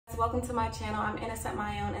welcome to my channel. I'm Innocent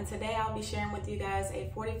My Own, and today I'll be sharing with you guys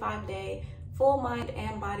a 45-day full mind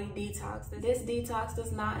and body detox. This detox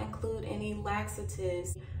does not include any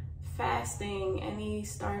laxatives, fasting, any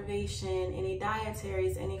starvation, any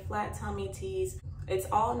dietaries, any flat tummy teas. It's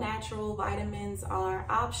all natural. Vitamins are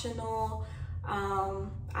optional.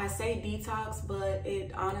 I say detox, but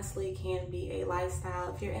it honestly can be a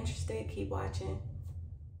lifestyle. If you're interested, keep watching.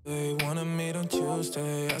 They wanna meet on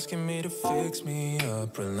Tuesday, asking me to fix me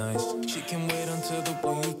up real nice. She can wait until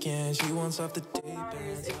the weekend, she wants off the date.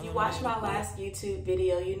 If you watched my last YouTube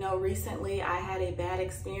video, you know recently I had a bad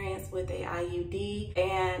experience with a IUD,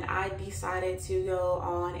 and I decided to go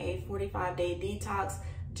on a 45-day detox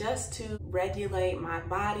just to regulate my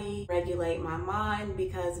body, regulate my mind,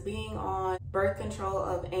 because being on birth control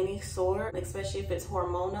of any sort, especially if it's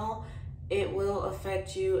hormonal, it will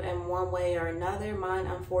affect you in one way or another. Mine,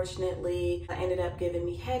 unfortunately, ended up giving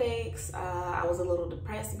me headaches. I was a little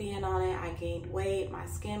depressed being on it. I gained weight, my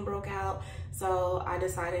skin broke out. So I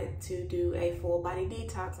decided to do a full body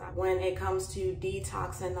detox. When it comes to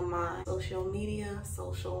detoxing the mind, social media,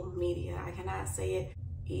 I cannot say it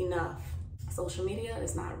enough. Social media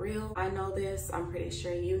is not real. I know this, I'm pretty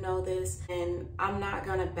sure you know this, and I'm not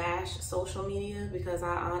gonna bash social media because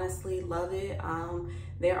I honestly love it.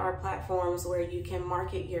 There are platforms where you can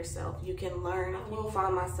market yourself, you can learn. I will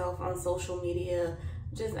find myself on social media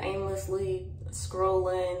just aimlessly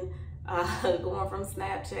scrolling, going from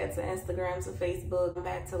Snapchat to Instagram to Facebook,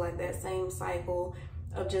 back to like that same cycle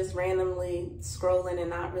of just randomly scrolling and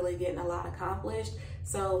not really getting a lot accomplished.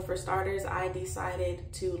 So for starters, I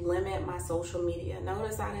decided to limit my social media.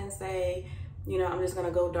 Notice I didn't say, you know, I'm just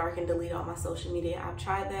gonna go dark and delete all my social media. I've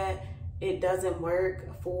tried that. It doesn't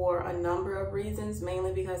work for a number of reasons,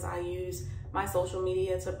 mainly because I use my social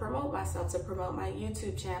media to promote myself, to promote my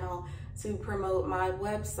YouTube channel, to promote my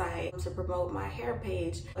website, to promote my hair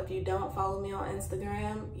page. If you don't follow me on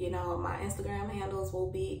Instagram, you know, my Instagram handles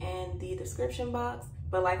will be in the description box.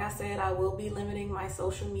 But like I said, I will be limiting my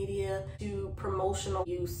social media to promotional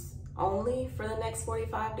use only for the next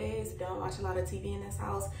 45 days. Don't watch a lot of TV in this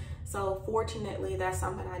house. So fortunately, that's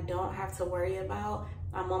something I don't have to worry about.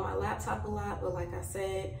 I'm on my laptop a lot, but like I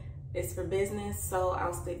said, it's for business, so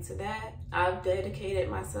I'll stick to that. I've dedicated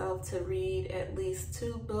myself to read at least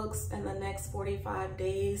 2 books in the next 45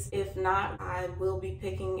 days. If not, I will be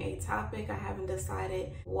picking a topic. I haven't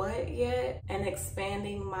decided what yet, and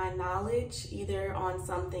expanding my knowledge either on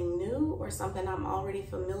something new or something I'm already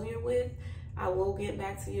familiar with. I will get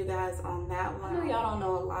back to you guys on that one. I know y'all don't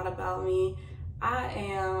know a lot about me. I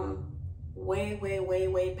am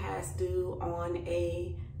way past due on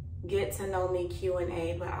a get to know me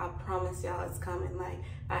Q&A, but I promise y'all it's coming. Like,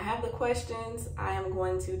 I have the questions, I am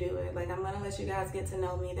going to do it. Like, I'm gonna let you guys get to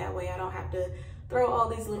know me, that way I don't have to throw all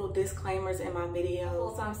these little disclaimers in my videos.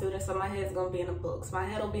 Full-time student, so my head's gonna be in the books. My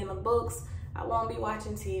head will be in the books. I won't be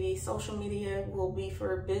watching TV. Social media will be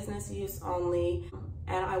for business use only,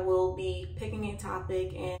 and I will be picking a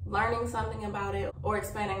topic and learning something about it or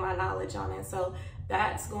expanding my knowledge on it. So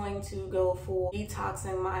that's going to go for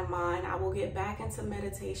detoxing my mind. I will get back into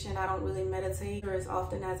meditation. I don't really meditate as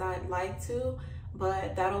often as I'd like to,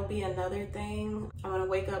 but that'll be another thing. I'm gonna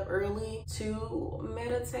wake up early to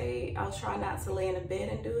meditate. I'll try not to lay in a bed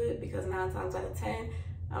and do it because 9 times out of 10,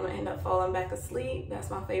 I'm gonna end up falling back asleep. That's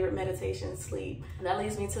my favorite meditation, sleep. And that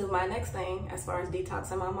leads me to my next thing as far as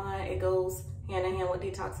detoxing my mind. It goes hand in hand with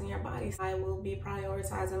detoxing your body. I will be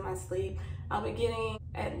prioritizing my sleep. I'll be getting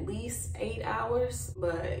at least 8 hours,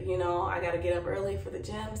 but you know, I gotta get up early for the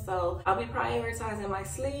gym. So I'll be prioritizing my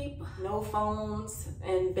sleep, no phones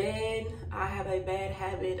in bed. I have a bad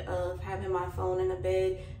habit of having my phone in the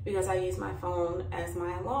bed because I use my phone as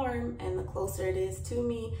my alarm, and the closer it is to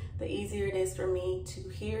me, the easier it is for me to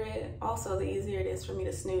hear it. Also, the easier it is for me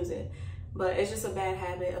to snooze it. But it's just a bad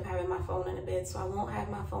habit of having my phone in the bed, so I won't have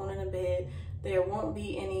my phone in the bed. There won't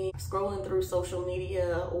be any scrolling through social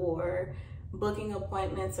media or booking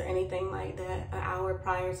appointments or anything like that an hour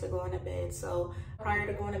prior to going to bed. So prior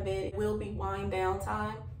to going to bed, it will be wind down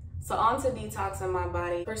time. So on to detoxing my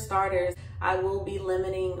body. For starters, I will be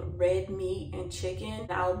limiting red meat and chicken.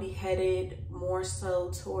 I'll be headed more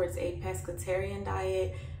so towards a pescatarian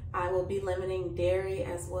diet. I will be limiting dairy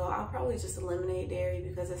as well. I'll probably just eliminate dairy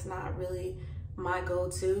because it's not really my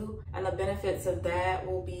go-to, and the benefits of that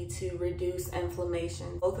will be to reduce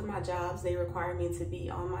inflammation. Both of my jobs, they require me to be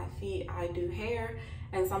on my feet. I do hair,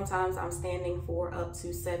 and sometimes I'm standing for up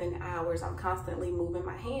to 7 hours. I'm constantly moving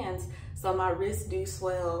my hands, so my wrists do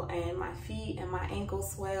swell and my feet and my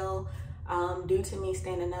ankles swell. Due to me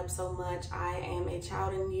standing up so much, I am a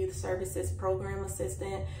child and youth services program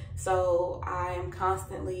assistant. So I am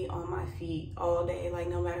constantly on my feet all day. Like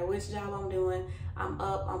no matter which job I'm doing, I'm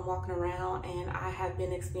up, I'm walking around, and I have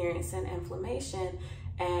been experiencing inflammation.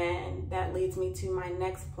 And that leads me to my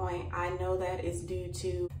next point. I know that it's due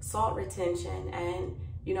to salt retention and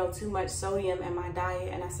too much sodium in my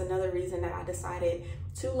diet. And that's another reason that I decided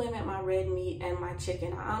to limit my red meat and my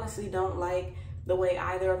chicken. I honestly don't like the way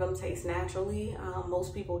either of them taste naturally.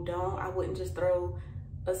 Most people don't. I wouldn't just throw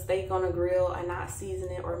a steak on a grill and not season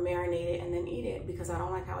it or marinate it and then eat it because I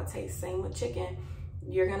don't like how it tastes. Same with chicken.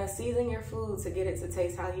 You're gonna season your food to get it to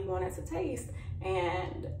taste how you want it to taste.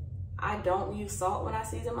 And I don't use salt when I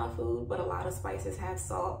season my food, but a lot of spices have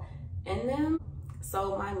salt in them.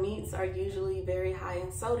 So my meats are usually very high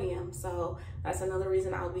in sodium. So that's another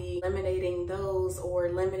reason I'll be eliminating those or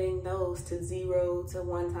limiting those to 0 to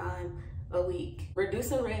 1 time a week.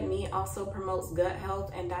 Reducing red meat also promotes gut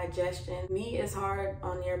health and digestion. Meat is hard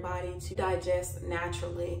on your body to digest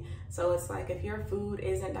naturally. So it's like if your food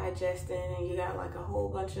isn't digesting and you got like a whole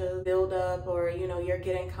bunch of buildup, or you're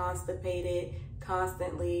getting constipated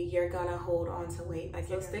constantly, you're gonna hold on to weight. Like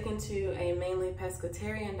you're sticking to a mainly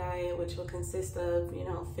pescatarian diet, which will consist of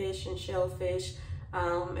fish and shellfish.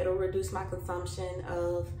 It'll reduce my consumption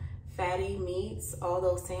of fatty meats,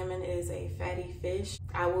 although salmon is a fatty fish.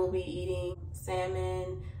 I will be eating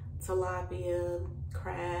salmon, tilapia,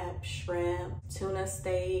 crab, shrimp, tuna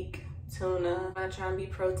steak, tuna. I try and be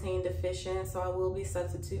protein deficient, so I will be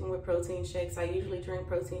substituting with protein shakes. I usually drink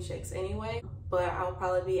protein shakes anyway, but I'll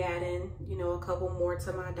probably be adding, a couple more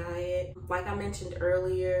to my diet. Like I mentioned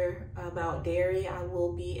earlier about dairy, I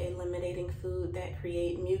will be eliminating food that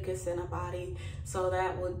create mucus in a body. So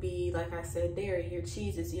that would be, like I said, dairy, your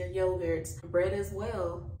cheeses, your yogurts, bread as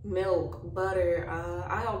well, milk, butter.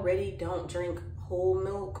 I already don't drink whole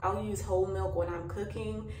milk. I'll use whole milk when I'm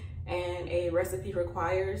cooking and a recipe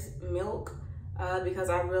requires milk. Because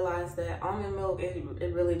I realized that almond milk,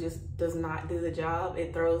 it really just does not do the job.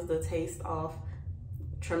 It throws the taste off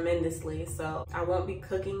tremendously. So I won't be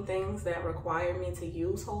cooking things that require me to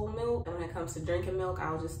use whole milk. And when it comes to drinking milk,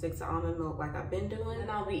 I'll just stick to almond milk like I've been doing. And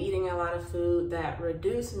I'll be eating a lot of food that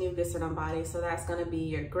reduce mucus in our body. So that's gonna be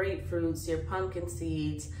your grapefruits, your pumpkin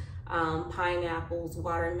seeds, pineapples,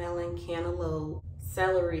 watermelon, cantaloupe,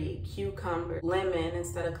 celery, cucumber, lemon.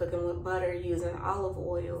 Instead of cooking with butter, using olive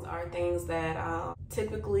oil are things that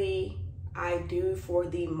typically I do for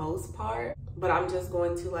the most part, but I'm just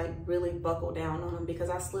going to like really buckle down on them because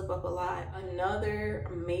I slip up a lot. Another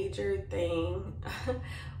major thing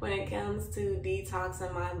when it comes to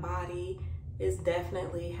detoxing my body is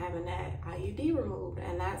definitely having that IUD removed,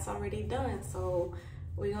 and that's already done. So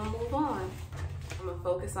we're gonna move on. I'm gonna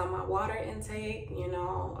focus on my water intake,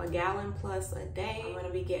 a gallon plus a day. I'm gonna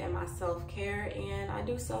be getting my self-care in. I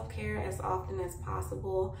do self-care as often as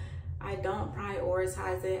possible. I don't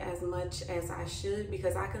prioritize it as much as I should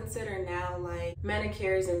because I consider now like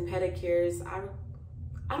manicures and pedicures,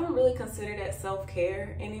 I don't really consider that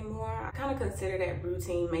self-care anymore. I kind of consider that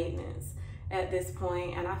routine maintenance at this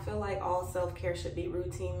point, and I feel like all self-care should be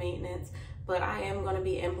routine maintenance. But I am going to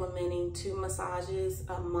be implementing 2 massages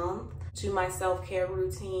a month to my self-care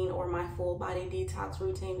routine or my full body detox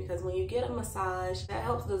routine, because when you get a massage, that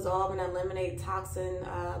helps dissolve and eliminate toxin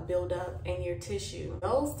buildup in your tissue.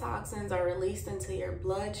 Those toxins are released into your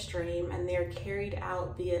bloodstream and they're carried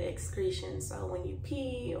out via excretion. So when you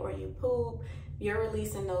pee or you poop, you're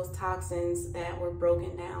releasing those toxins that were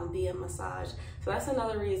broken down via massage. So that's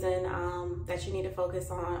another reason that you need to focus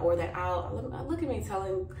on, or that look at me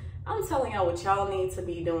I'm telling y'all what y'all need to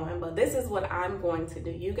be doing, but this is what I'm going to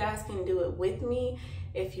do. You guys can do it with me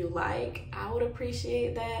if you like. I would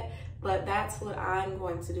appreciate that, but that's what I'm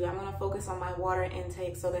going to do. I'm going to focus on my water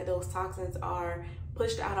intake so that those toxins are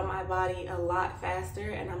pushed out of my body a lot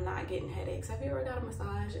faster and I'm not getting headaches. Have you ever got a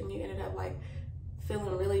massage and you ended up like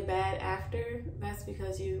feeling really bad after? That's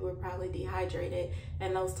because you were probably dehydrated,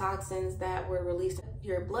 and those toxins that were released in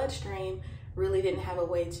your bloodstream really didn't have a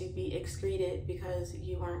way to be excreted because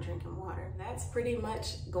you weren't drinking water. That's pretty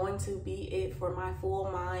much going to be it for my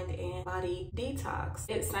full mind and body detox.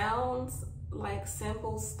 It sounds like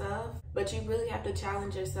simple stuff, but you really have to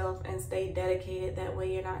challenge yourself and stay dedicated. That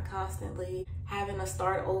way you're not constantly having to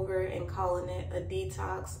start over and calling it a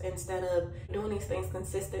detox instead of doing these things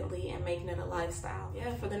consistently and making it a lifestyle.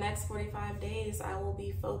 Yeah, for the next 45 days, I will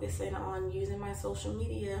be focusing on using my social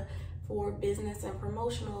media for business and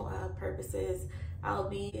promotional purposes. I'll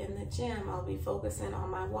be in the gym. I'll be focusing on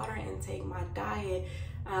my water intake, my diet.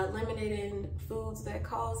 eliminating foods that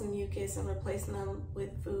cause mucus and replacing them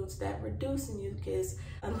with foods that reduce mucus,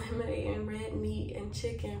 eliminating red meat and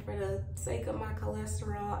chicken for the sake of my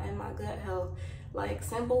cholesterol and my gut health. Like,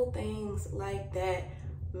 simple things like that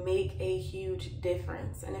make a huge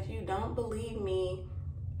difference. And if you don't believe me,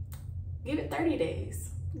 give it 30 days.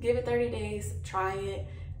 Give it 30 days, try it.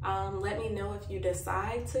 Let me know if you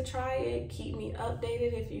decide to try it. Keep me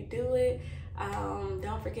updated if you do it.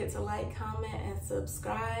 Don't forget to like, comment, and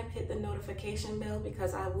subscribe. Hit the notification bell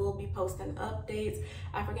because I will be posting updates.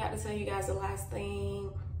 I forgot to tell you guys the last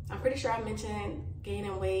thing. I'm pretty sure I mentioned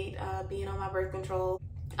gaining weight, being on my birth control.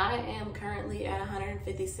 I am currently at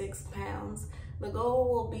 156 pounds. The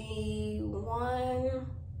goal will be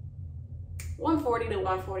 140 to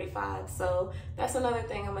 145. So that's another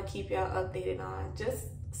thing I'm gonna keep y'all updated on. Just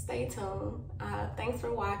stay tuned. Thanks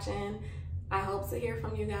for watching. I hope to hear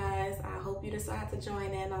from you guys. I hope you decide to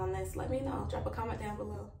join in on this. Let me know. Drop a comment down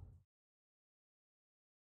below.